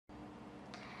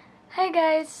Hi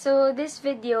guys! So, this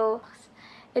video,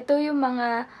 ito yung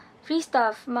mga free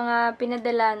stuff, mga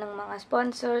pinadala ng mga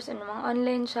sponsors, ng mga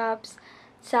online shops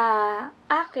sa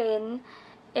akin,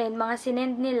 and mga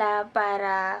sinend nila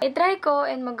para i-try ko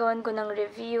and magawan ko ng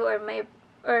review or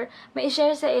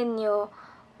mai-share sa inyo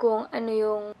kung ano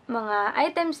yung mga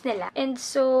items nila. And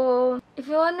so, if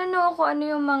you wanna know kung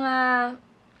ano yung mga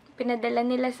pinadala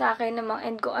nila sa akin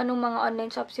and kung anong mga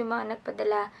online shops yung mga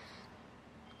nagpadala,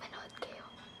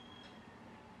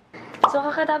 so,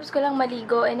 kakatapos ko lang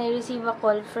maligo and I receive a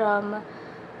call from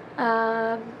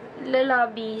the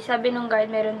lobby. Sabi nung guard,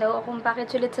 meron daw akong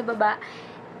package ulit sa baba.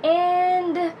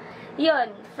 And,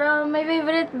 yon from my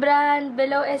favorite brand,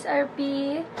 below SRP.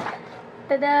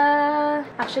 Tada!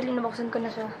 Actually, nabuksan ko na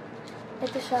siya.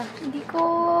 Ito siya. Hindi ko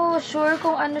sure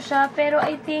kung ano siya, pero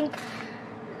I think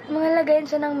mga lagayan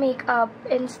siya ng makeup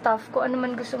and stuff, kung ano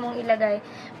man gusto mong ilagay.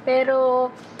 Pero,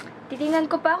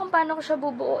 titingnan ko pa kung paano ko siya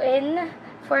bubuuin.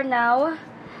 For now,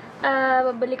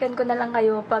 babalikan ko na lang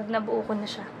kayo pag nabuo ko na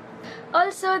siya.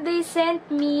 Also, they sent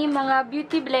me mga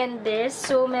beauty blenders.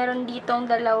 So, meron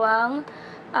ditong dalawang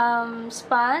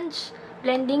sponge,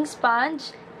 blending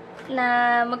sponge,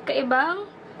 na magkaibang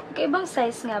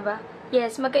size nga ba?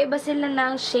 Yes, magkaiba sila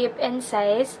ng shape and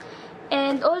size.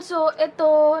 And also, ito,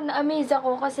 na-amaze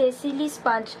ako kasi silly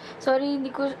sponge. Sorry, hindi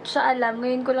ko siya alam.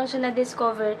 Ngayon ko lang siya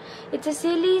na-discover. It's a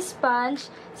silly sponge.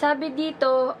 Sabi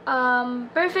dito,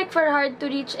 perfect for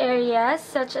hard-to-reach areas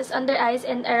such as under eyes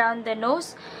and around the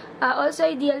nose. Also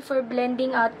ideal for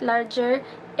blending out larger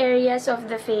areas of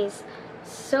the face.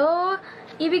 So,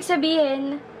 ibig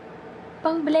sabihin,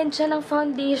 pang-blend siya ng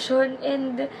foundation.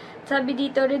 And sabi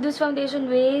dito, reduce foundation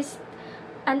waste,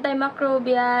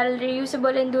 antimicrobial,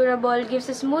 reusable and durable, gives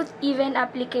a smooth, even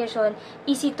application,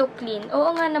 easy to clean.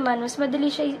 Oo nga naman, mas madali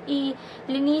siya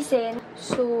ilinisin.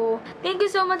 So, thank you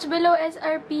so much below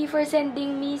SRP for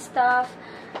sending me stuff.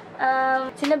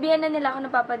 Sinabihan na nila ako,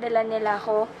 napapadala nila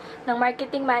ako ng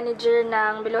marketing manager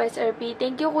ng below SRP.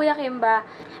 Thank you, Kuya Kimba.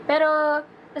 Pero,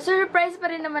 na-surprise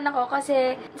pa rin naman ako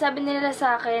kasi sabi nila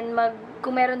sa akin,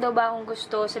 kung meron daw ba akong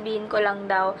gusto, sabihin ko lang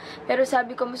daw. Pero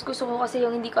sabi ko, mas gusto ko kasi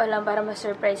yung hindi ko alam para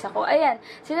ma-surprise ako. Ayan,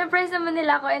 sinurprise naman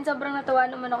nila ako and sobrang natuwa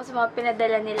naman ako sa mga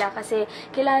pinadala nila kasi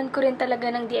kailangan ko rin talaga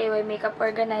ng DIY makeup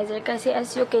organizer kasi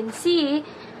as you can see,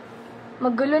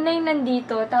 magulo na yung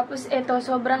nandito. Tapos ito,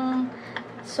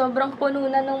 sobrang puno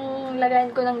na nung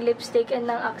lagayan ko ng lipstick and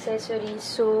ng accessories.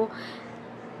 So,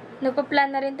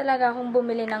 nagpa-plan na rin talaga akong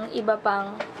bumili ng iba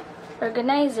pang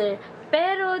organizer.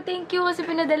 Pero, thank you kasi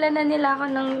pinadala na nila ako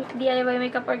ng DIY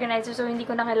makeup organizer so hindi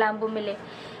ko na kailangan bumili.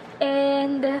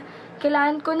 And,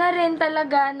 kailangan ko na rin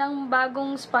talaga ng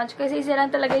bagong sponge kasi isa lang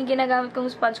talaga yung ginagamit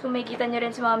kong sponge. Kung makikita nyo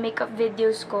rin sa mga makeup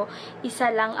videos ko, isa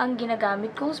lang ang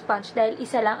ginagamit kong sponge dahil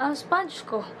isa lang ang sponge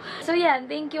ko. So, yan.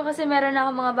 Thank you kasi meron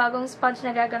ako mga bagong sponge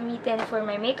na gagamitin for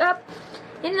my makeup.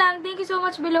 Yun lang. Thank you so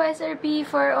much below SRP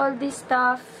for all this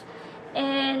stuff.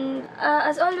 And,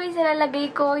 as always,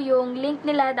 nilalagay ko yung link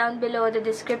nila down below the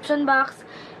description box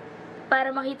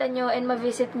para makita nyo and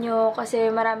ma-visit nyo kasi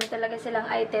marami talaga silang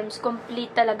items.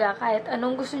 Complete talaga. Kahit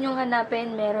anong gusto nyong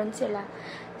hanapin, meron sila.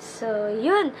 So,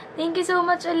 yun. Thank you so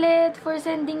much ulit for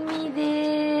sending me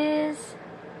this.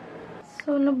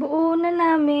 So, nabuo na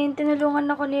namin.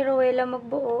 Tinulungan ako ni Rowella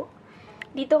magbuo.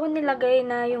 Dito ko nilagay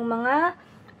na yung mga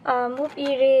hoop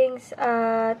earrings,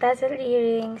 tassel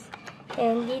earrings.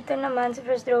 And dito naman sa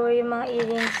first drawer yung mga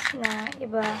earrings na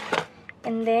iba.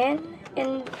 And then,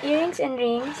 earrings and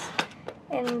rings.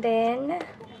 And then,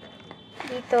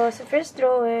 dito sa first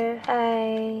drawer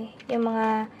ay yung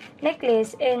mga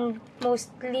necklace and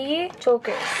mostly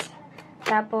chokers.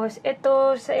 Tapos,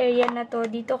 ito sa area na to,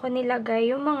 dito ko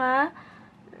nilagay yung mga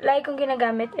like kong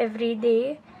ginagamit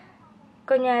everyday.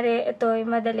 Kunyari, ito ay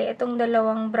madali. Itong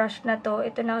dalawang brush na to.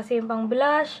 Ito na kasi yung pang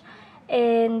blush.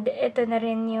 And, ito na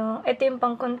rin ito yung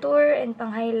pang contour and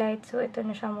pang highlight. So, ito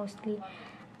na siya mostly.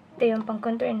 Ito yung pang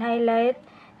contour and highlight.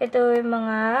 Ito yung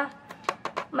mga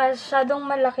masyadong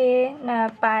malaki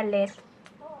na palette.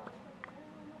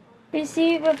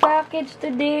 Receive a package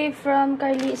today from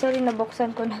sorry,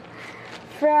 nabuksan ko na.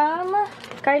 From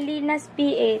Carlina's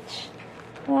PH.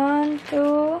 1,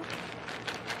 2,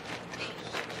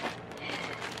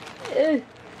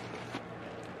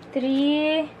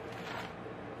 3,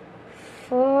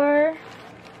 4,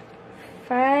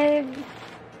 5,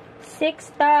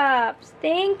 6 tops.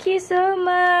 Thank you so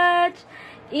much!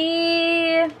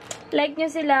 I-like nyo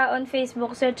sila on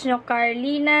Facebook. Search nyo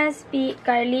Carlina's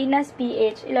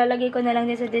PH. Ilalagay ko na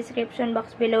lang din sa description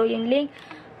box below yung link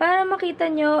para makita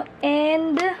nyo.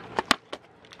 And,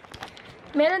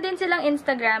 meron din silang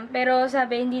Instagram. Pero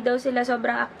sabi, hindi daw sila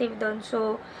sobrang active doon.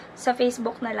 So, sa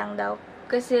Facebook na lang daw.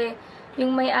 kasi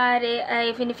yung may-ari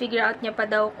ay finifigure out niya pa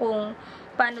daw kung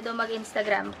paano daw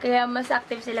mag-Instagram. Kaya mas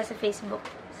active sila sa Facebook.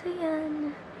 So,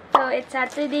 yan. So, it's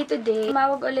Saturday today.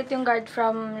 Tumawag ulit yung guard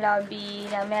from lobby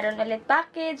na meron ulit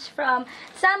package from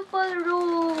Sample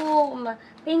Room.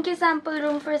 Thank you, Sample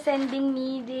Room, for sending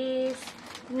me this.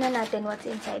 Tingnan natin what's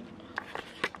inside.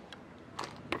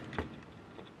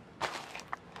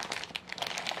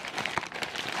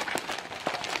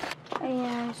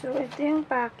 Ayan. So, ito yung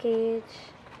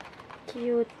package.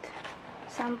 Cute.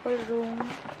 Sample Room.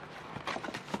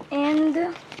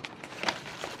 And,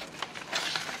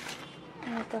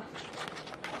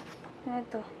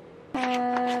 ito.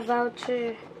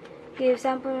 Voucher. Give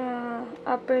sample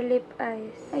upper lip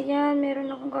eyes. Ayan,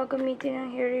 meron akong gagamitin ng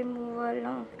hair removal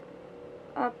ng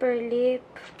upper lip.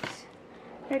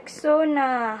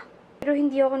 Rexona. Pero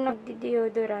hindi ako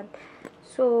nagdi-deodorant.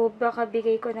 So, baka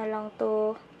bigay ko na lang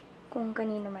to kung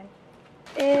kanino man.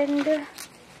 And,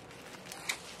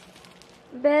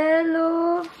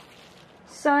 Bello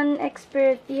Sun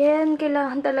Expert. Yan,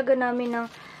 kailangan talaga namin ng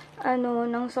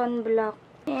ng sunblock.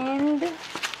 And,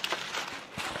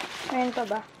 ayun pa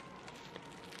ba?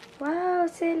 Wow,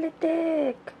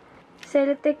 Celotex.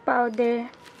 Celotex powder.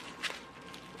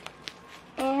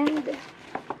 And,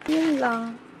 yun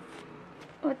lang.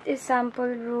 What is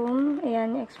Sample Room?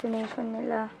 Ayan, yung explanation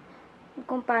nila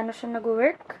kung paano siya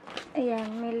nag-work.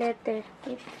 Ayan, may letter.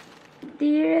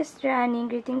 Dearest Rannii,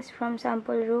 greetings from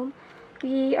Sample Room.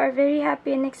 We are very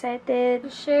happy and excited to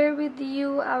share with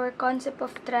you our concept of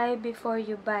try before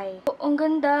you buy. So, ang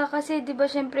ganda kasi 'di ba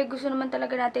syempre gusto naman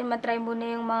talaga natin matry muna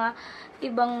yung mga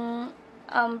ibang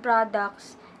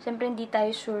products. Syempre hindi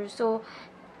tayo sure. So,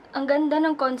 ang ganda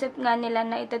ng concept nga nila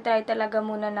na itatry talaga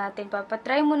muna natin.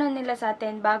 Papatry muna nila sa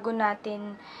atin bago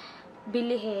natin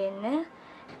bilihin.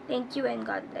 Thank you and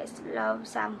God bless. Love,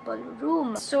 Sample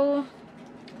Room. So,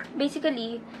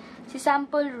 basically, si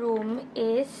Sample Room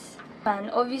is,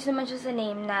 obvious naman siya sa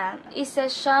name na isa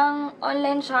siyang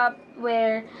online shop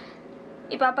where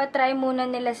ipapatry muna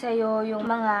nila sa'yo yung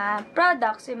mga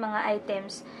products, yung mga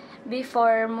items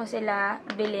before mo sila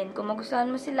bilhin. Kung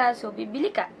magustuhan mo sila, so bibili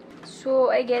ka.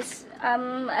 So, I guess,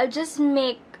 I'll just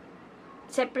make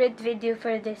separate video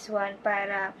for this one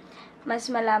para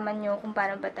mas malaman nyo kung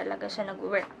paano ba talaga siya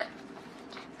nag-work.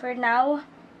 For now,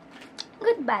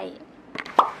 goodbye!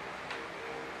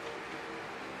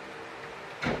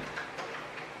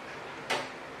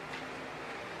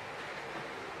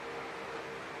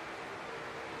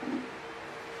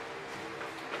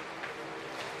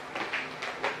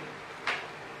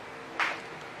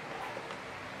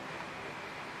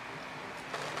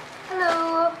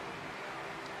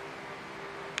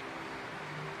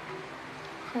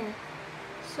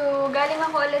 So, galing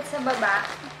ako ulit sa baba.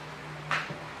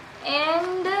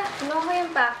 And, ano ko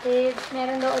yung package?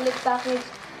 Meron daw ulit package.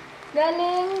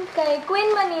 Galing kay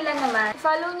Queen Manila naman.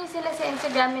 Follow niyo sila sa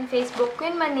Instagram and Facebook,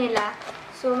 Queen Manila.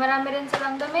 So, marami rin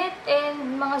silang damit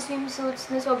and mga swimsuits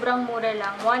na sobrang mura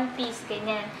lang. One piece,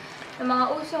 ganyan. Na mga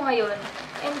uso ngayon.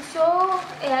 And so,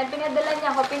 ayan, pinadala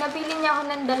niya ako. Pinapili niya ako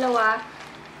ng dalawa.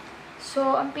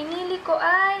 So, ang pinili ko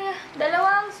ay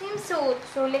dalawang swimsuit.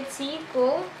 So, let's see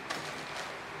kung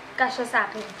kasya sa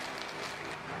akin.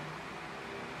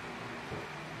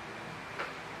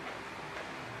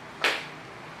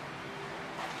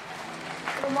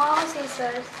 Kumuha akong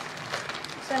scissors.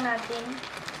 Isa natin.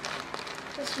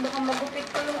 Tapos baka magupit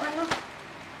ko yung ano.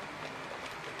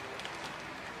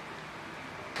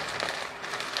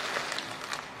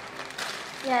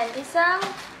 Yan. Isang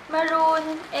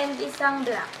maroon and isang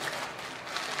black.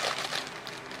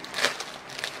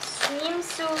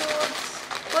 Swimsuits.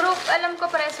 Puro, alam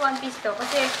ko pares one piece to.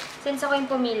 Kasi, since ako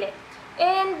yung pumili.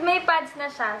 And, may pads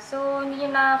na siya. So, hindi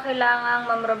nyo na kailangang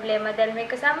mamroblema dahil may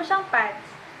kasama siyang pads.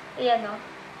 Ayan, o.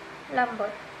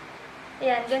 Lambot.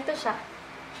 Ayan, ganito siya.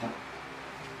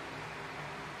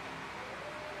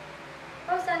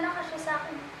 Oh, sana kasya sa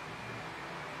akin.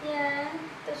 Ayan.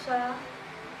 Ito siya.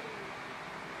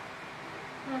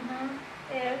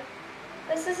 There.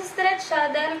 Tapos, stretch siya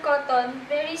dahil cotton.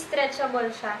 Very stretchable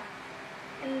siya.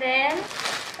 And then,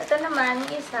 ito naman,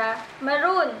 isa,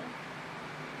 maroon.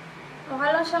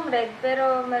 Mukha lang siyang red,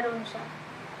 pero maroon siya.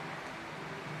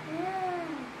 Ayan.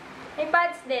 May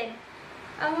pads din.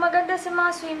 Ang maganda sa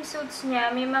mga swimsuits niya,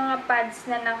 may mga pads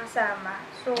na nakasama.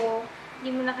 So,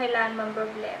 hindi mo na kailangan mang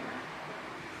problema.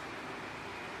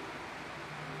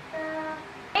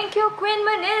 Thank you, Queen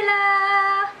Manila!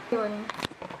 Yun.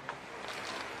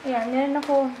 Ayan, meron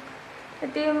ako.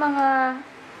 Ito yung mga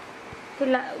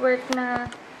work na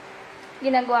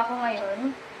ginagawa ko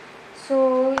ngayon. So,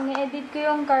 ini-edit ko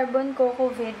yung Carbon Coco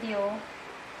video.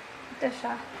 Ito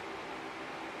siya.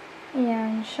 Ayan.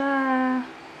 Ayan siya.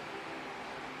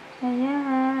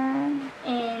 Ayan.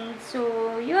 And so,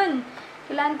 yun.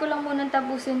 Kailangan ko lang munang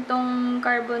tapusin tong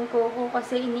carbon coco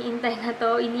kasi iniintay na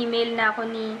to. In-email na ako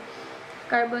ni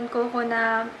carbon coco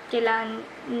na kailangan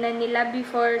na nila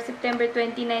before September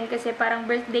 29 kasi parang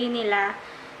birthday nila.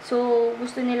 So,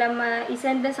 gusto nila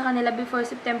ma-send na sa kanila before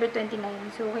September 29.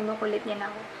 So, kinukulit niya na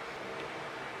ako.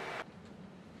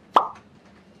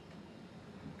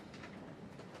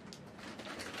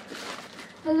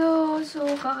 Hello! So,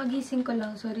 kakagising ko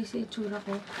lang. Sorry sa itsura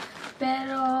ko.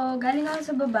 Pero, galing ako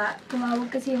sa baba. Tumawag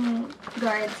kasi yung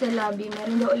guard sa lobby.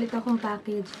 Meron daw ulit akong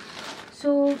package.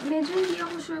 So, medyo hindi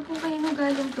ako sure kung kanino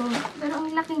galing to. Pero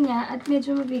ang laki niya at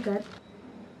medyo mabigat.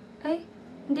 Ay,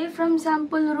 hindi. From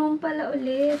sample room pala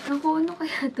ulit. Ako, ano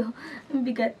kaya to? Ang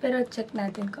bigat. Pero check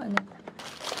natin kung ano.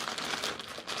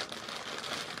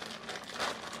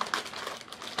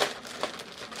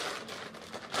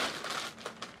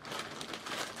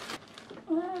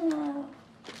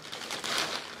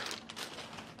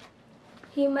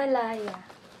 Himalaya.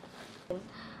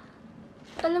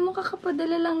 Alam mo,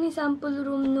 kakapadala lang ni sample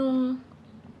room nung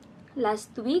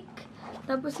last week.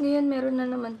 Tapos ngayon, meron na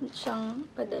naman siyang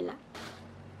padala.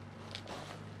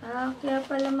 Ah, kaya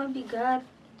pala mabigat.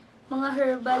 Mga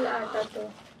herbal ata to.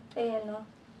 Ayan, o.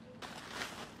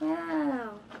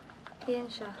 Wow.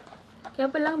 Ayan siya. Kaya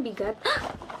pala ang bigat.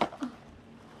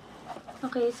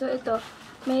 Okay, so ito.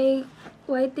 May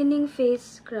whitening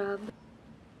face scrub.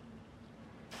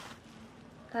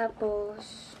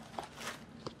 Tapos,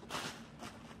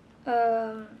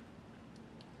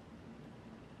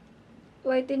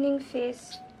 whitening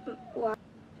face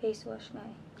wash na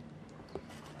eh.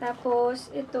 Tapos,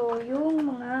 ito,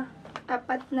 yung mga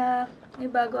apat na,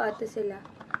 may bago ata sila.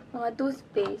 Mga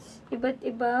toothpaste. Iba't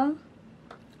ibang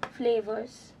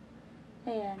flavors.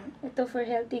 Ayan. Ito for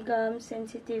healthy gums,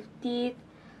 sensitive teeth,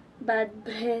 bad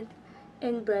breath,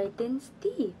 and brightens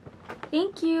teeth.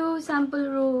 Thank you, sample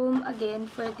room, again,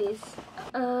 for this.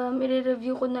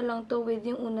 I-review ko na lang to with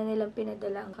yung una nilang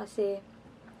pinadala kasi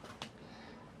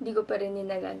hindi ko pa rin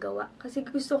yung nagagawa. Kasi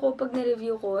gusto ko pag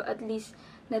na-review ko, at least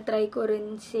na-try ko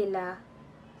rin sila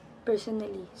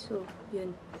personally. So,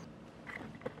 yun.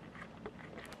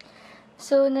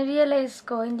 So, na-realize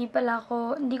ko, hindi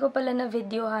ko pala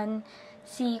na-videohan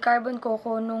si Carbon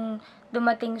Coco nung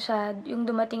dumating siya, yung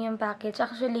dumating yung package.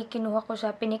 Actually, kinuha ko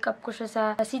siya, pinick up ko siya sa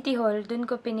City Hall, dun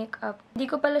ko pinick up. Hindi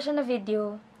ko pala siya na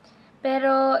video.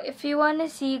 Pero, if you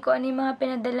wanna see kung ano yung mga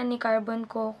pinadala ni Carbon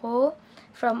Coco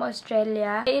from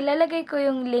Australia, ilalagay ko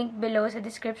yung link below sa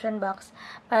description box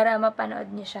para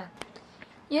mapanood niyo siya.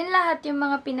 Yun lahat yung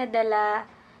mga pinadala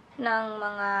ng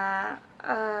mga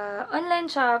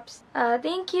online shops.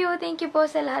 Thank you po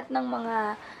sa lahat ng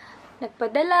mga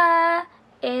nagpadala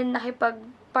and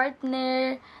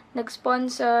nakipag-partner,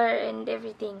 nag-sponsor, and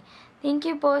everything. Thank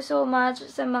you po so much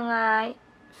sa mga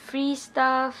free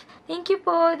stuff. Thank you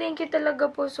po. Thank you talaga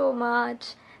po so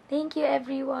much. Thank you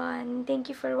everyone. Thank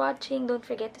you for watching. Don't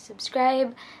forget to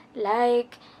subscribe,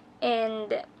 like,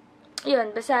 and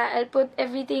yun, basta I'll put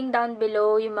everything down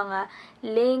below, yung mga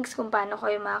links kung paano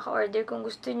kayo makaka-order kung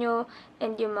gusto nyo,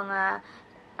 and yung mga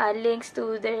links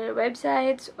to their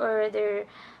websites or their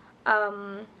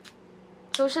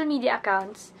social media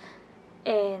accounts.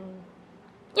 And,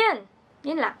 yun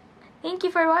lang. Thank you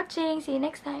for watching. See you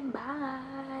next time.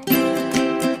 Bye!